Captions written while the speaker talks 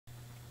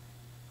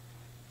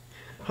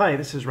Hi,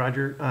 this is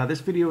Roger. This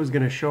video is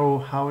going to show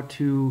how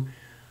to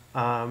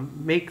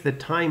make the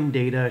time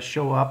data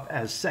show up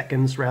as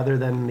seconds rather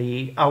than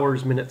the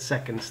hours, minutes,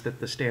 seconds that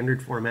the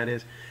standard format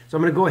is. So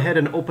I'm going to go ahead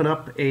and open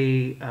up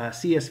a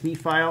CSV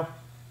file.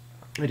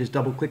 I just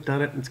double clicked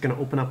on it and it's going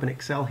to open up an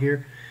Excel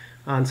here.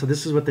 And so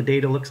this is what the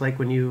data looks like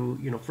when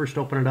you first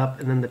open it up,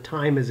 and then the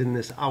time is in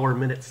this hour,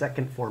 minute,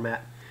 second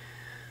format.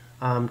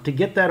 To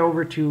get that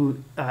over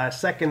to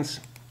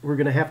seconds, we're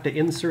going to have to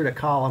insert a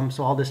column.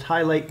 So I'll just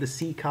highlight the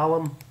C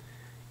column,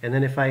 and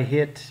then if I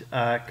hit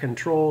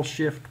Control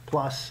Shift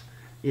plus,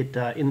 it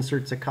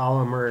inserts a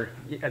column, or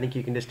I think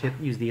you can just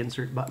use the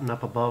insert button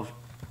up above.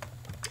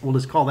 We'll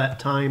just call that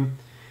time.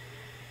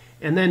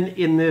 And then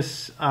in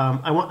this,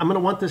 I'm going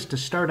to want this to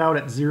start out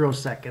at 0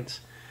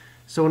 seconds.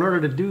 So in order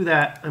to do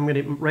that, I'm going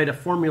to write a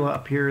formula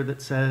up here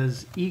that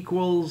says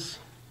equals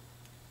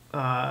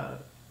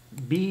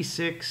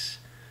B6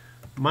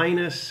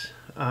 minus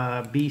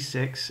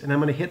B6, and I'm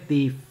going to hit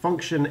the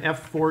function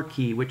F4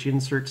 key, which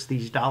inserts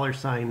these dollar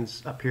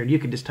signs up here. And you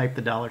can just type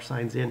the dollar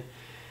signs in,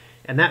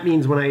 and that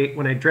means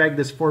when I drag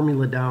this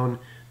formula down,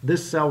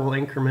 this cell will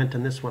increment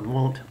and this one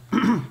won't.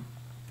 And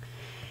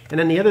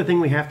then the other thing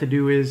we have to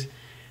do is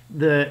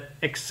the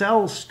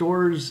Excel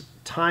stores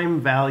time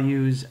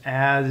values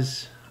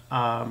as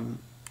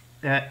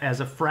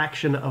a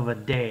fraction of a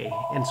day,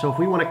 and so if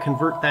we want to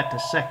convert that to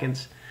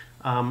seconds,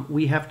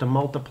 we have to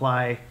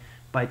multiply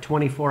by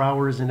 24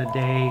 hours in a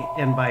day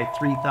and by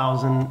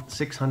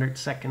 3,600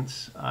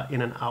 seconds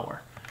in an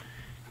hour.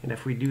 And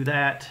if we do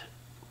that,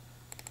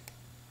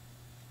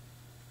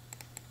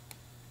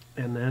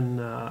 and then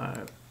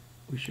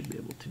we should be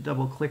able to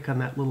double click on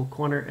that little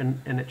corner,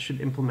 and it should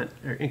implement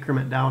or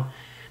increment down.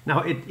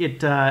 Now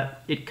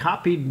it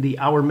copied the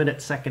hour,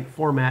 minute, second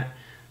format,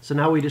 so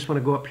now we just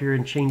want to go up here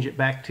and change it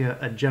back to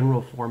a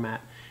general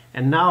format.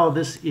 And now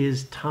this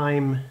is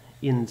time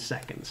in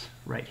seconds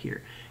right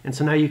here. And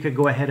so now you could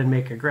go ahead and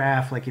make a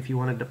graph, like if you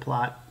wanted to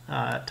plot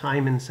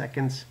time in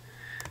seconds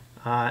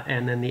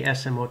and then the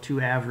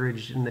SMO2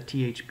 average and the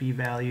THP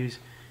values,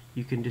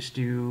 you can just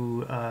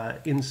do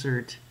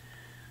insert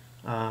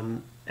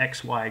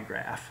XY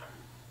graph,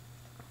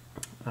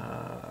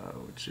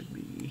 which should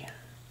be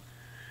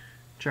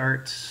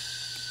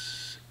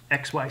charts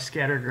XY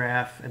scatter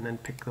graph, and then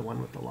pick the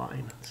one with the line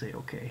and say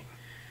OK.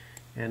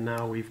 And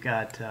now we've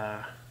got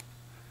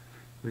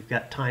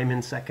time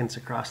in seconds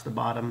across the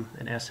bottom,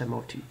 and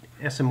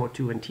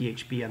SMO2 and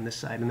THP on this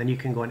side, and then you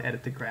can go and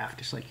edit the graph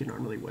just like you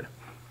normally would.